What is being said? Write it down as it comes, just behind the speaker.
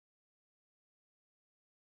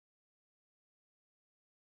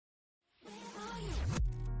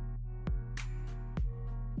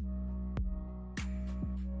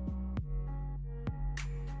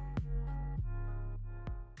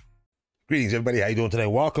Greetings, everybody. How you doing today?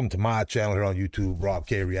 Welcome to my channel here on YouTube, Robk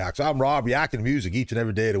Reacts. I'm Rob, reacting to music each and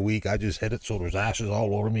every day of the week. I just hit it, so there's ashes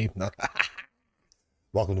all over me.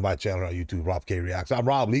 Welcome to my channel on YouTube, Robk Reacts. I'm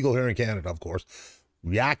Rob, legal here in Canada, of course.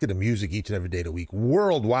 Reacting to music each and every day of the week.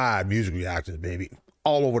 Worldwide music reactions, baby.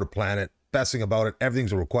 All over the planet. Best thing about it,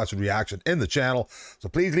 everything's a requested reaction in the channel. So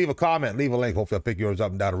please leave a comment, leave a link. Hopefully I'll pick yours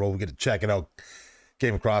up and down the road. We get to check it out.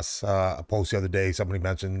 Came across a post the other day. Somebody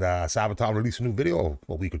mentioned SABATON released a new video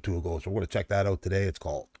a week or two ago. So we're going to check that out today. It's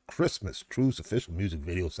called Christmas Truce official music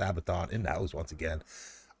video. SABATON in the house once again.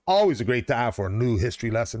 Always a great time for a new history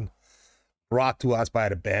lesson. Brought to us by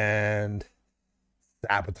the band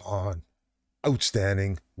SABATON.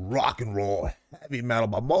 Outstanding rock and roll, heavy metal,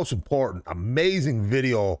 but most important, amazing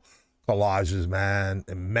video collages, man.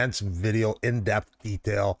 Immense video, in-depth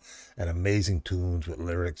detail, and amazing tunes with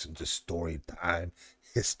lyrics and just story time,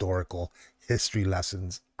 historical, history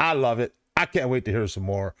lessons. I love it. I can't wait to hear some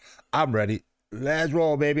more. I'm ready. Let's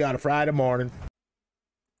roll, baby, on a Friday morning.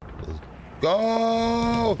 Let's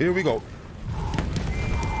go. Here we go.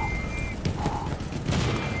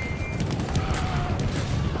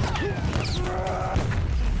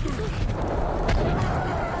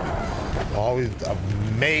 Always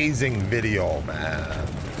amazing video, man.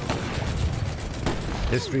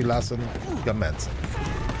 History lesson commencing.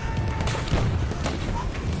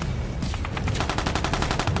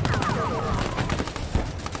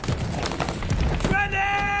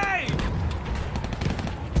 Grenade!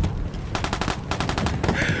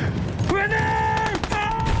 Grenade!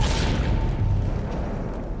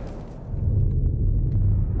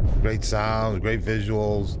 Great sounds, great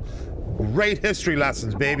visuals, great history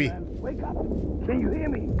lessons, baby. Wake up! Can you hear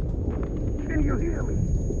me? Can you hear me?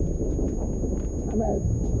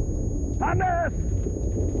 Thomas!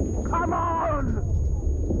 Come on!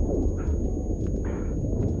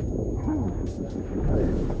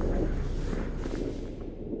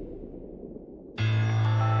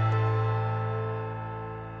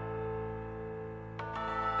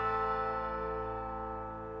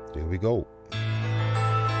 Here we go.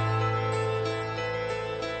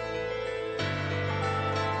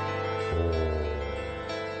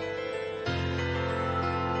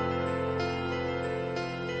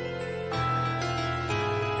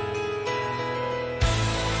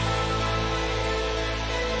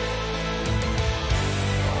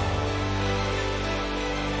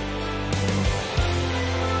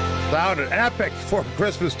 Sounded epic for a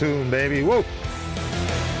Christmas tune, baby. Whoa.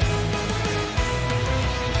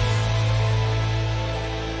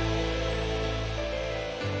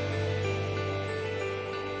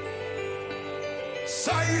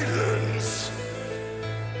 Silence.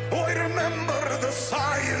 Oh, I remember the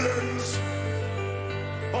silence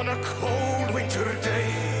on a cold winter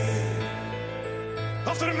day.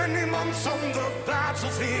 After many months on the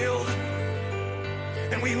battlefield,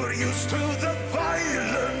 and we were used to the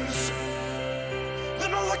violence.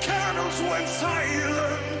 Then all the cannons went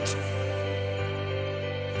silent,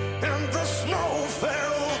 and the snow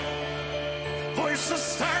fell. Voices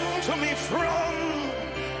sang to me from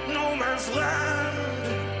no man's land.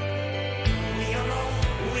 We are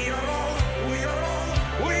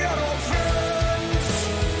all friends.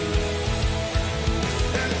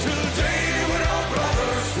 And today we're all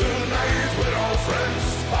brothers, tonight we're all friends.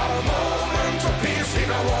 Our moment of peace in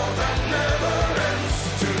a war that never ends.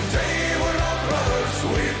 Today we're all brothers,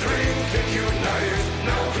 we drink and unite.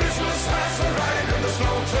 Now Christmas has arrived and the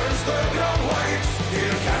snow turns the ground white.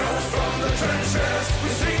 Hear carols from the trenches, we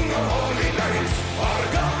sing a holy night. Our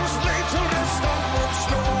guns laid to rest on warm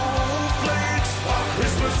snowflakes. Our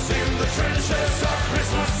Christmas in the trenches, our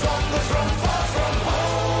Christmas on the front, far from home.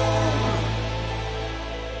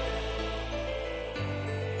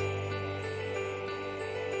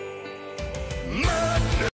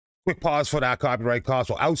 Quick pause for that copyright cost.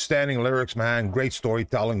 So outstanding lyrics, man. Great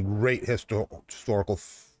storytelling. Great historical,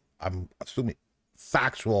 I'm assuming,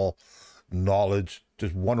 factual knowledge.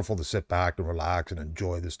 Just wonderful to sit back and relax and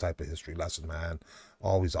enjoy this type of history lesson, man.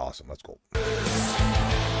 Always awesome. Let's go.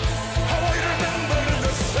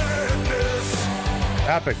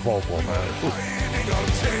 Epic vocal, man. Ooh.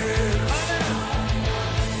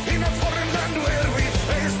 In a foreign land where we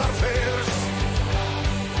faced our fears,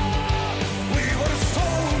 we were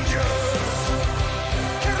soldiers,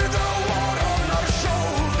 carried the war on our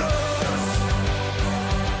shoulders.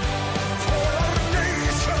 For our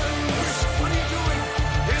nations, what are you doing?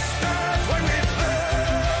 Is that when we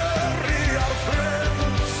bury our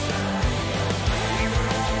friends?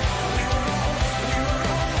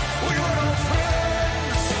 We were all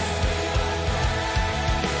friends.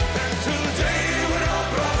 And today we're all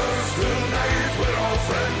brothers, tonight we're all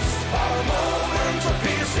friends. Our moment of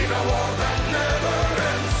peace in a war that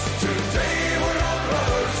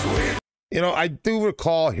You know, I do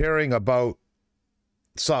recall hearing about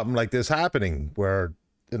something like this happening where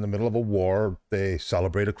in the middle of a war, they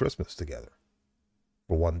celebrated Christmas together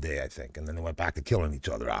for one day, I think. And then they went back to killing each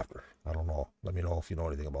other after. I don't know. Let me know if you know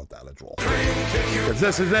anything about that. Let's roll. Because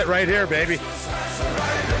this is it right here, baby.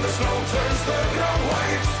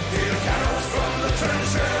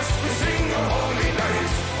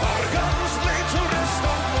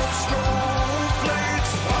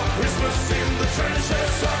 Christmas in the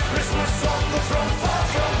trenches, Christmas on the front, far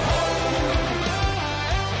from home.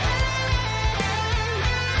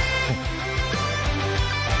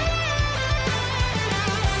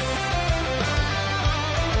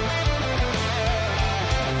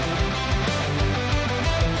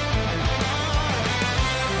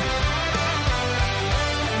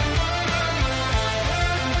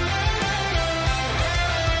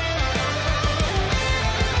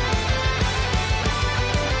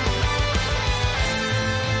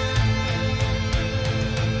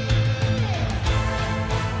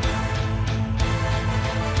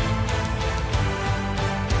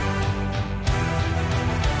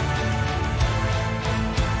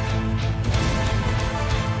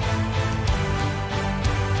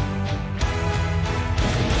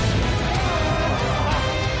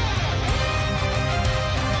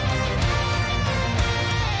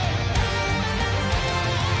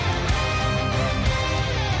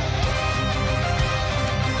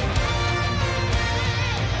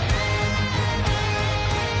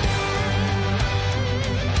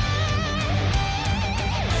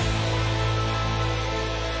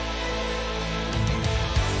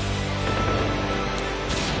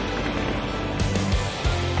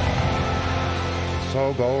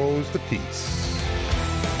 So goes the peace.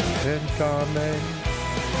 Incoming.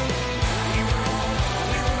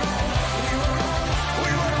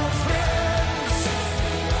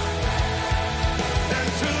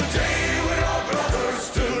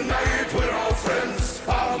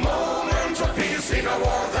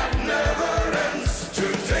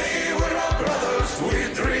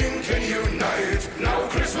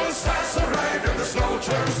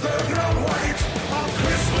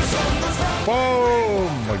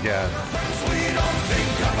 Boom! Again.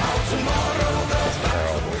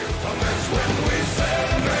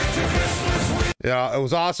 Yeah, it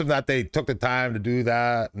was awesome that they took the time to do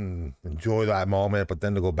that and enjoy that moment, but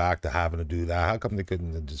then to go back to having to do that. How come they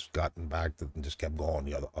couldn't have just gotten back to and just kept going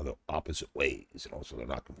the other opposite ways, you know, so they're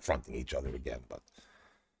not confronting each other again? But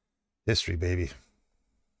history, baby.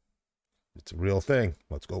 It's a real thing.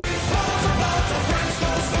 Let's go.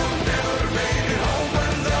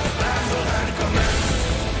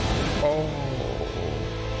 Oh.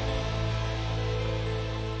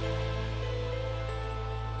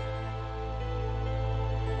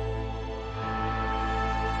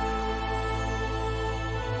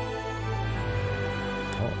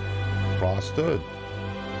 Cross stood.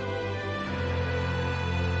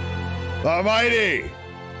 The mighty.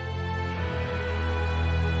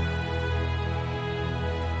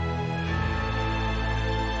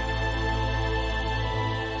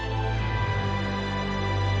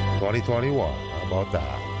 $2021. How about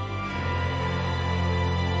that?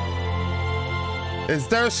 Is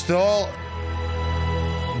there still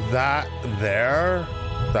that there?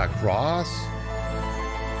 That cross?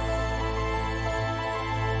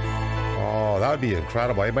 Oh, that would be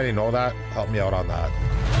incredible. Anybody know that? Help me out on that.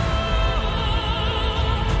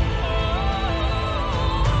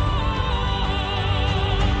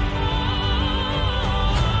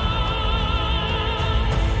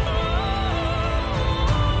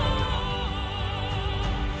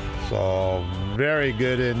 So, very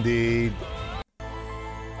good indeed.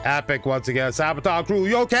 Epic once again. SABATON crew,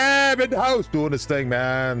 Yo Cam in the house doing this thing,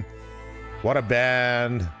 man. What a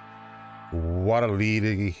band. What a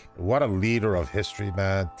leader of history,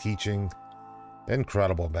 man. Teaching.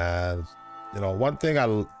 Incredible, man. You know, one thing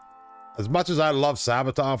as much as I love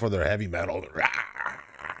SABATON for their heavy metal,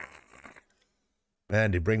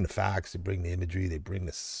 man, they bring the facts, they bring the imagery, they bring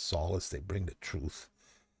the solace, they bring the truth.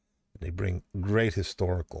 They bring great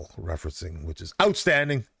historical referencing, which is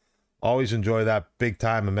outstanding. Always enjoy that big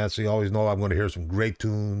time immensely. Always know I'm going to hear some great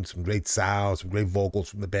tunes, some great sounds, some great vocals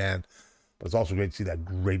from the band. But it's also great to see that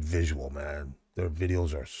great visual, man. Their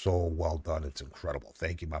videos are so well done. It's incredible.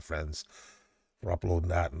 Thank you, my friends, for uploading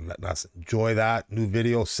that and letting us enjoy that new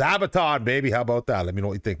video. SABATON, baby. How about that? Let me know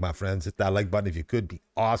what you think, my friends. Hit that like button if you could. Be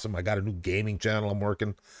awesome. I got a new gaming channel I'm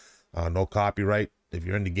working. No copyright. If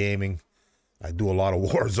you're into gaming, I do a lot of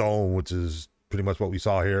Warzone, which is pretty much what we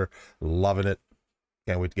saw here. Loving it.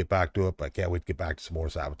 Can't wait to get back to it, but I can't wait to get back to some more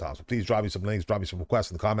SABATON. So please drop me some links, drop me some requests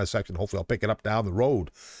in the comment section. Hopefully I'll pick it up down the road,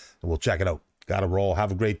 and we'll check it out. Gotta roll.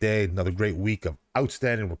 Have a great day. Another great week of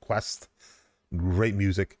outstanding requests. Great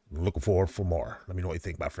music. Looking forward for more. Let me know what you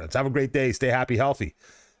think, my friends. Have a great day. Stay happy, healthy.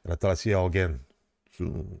 And until I see you all again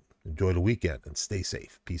soon, enjoy the weekend and stay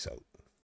safe. Peace out.